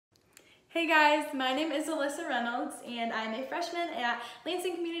Hey guys, my name is Alyssa Reynolds and I'm a freshman at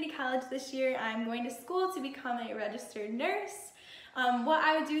Lansing Community College this year. I'm going to school to become a registered nurse. What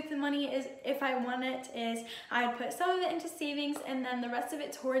I would do with the money is, if I won it, is I would put some of it into savings and then the rest of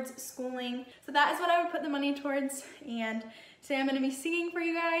it towards schooling. So that is what I would put the money towards, and today I'm going to be singing for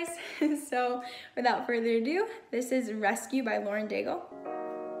you guys. So without further ado, this is Rescue by Lauren Daigle.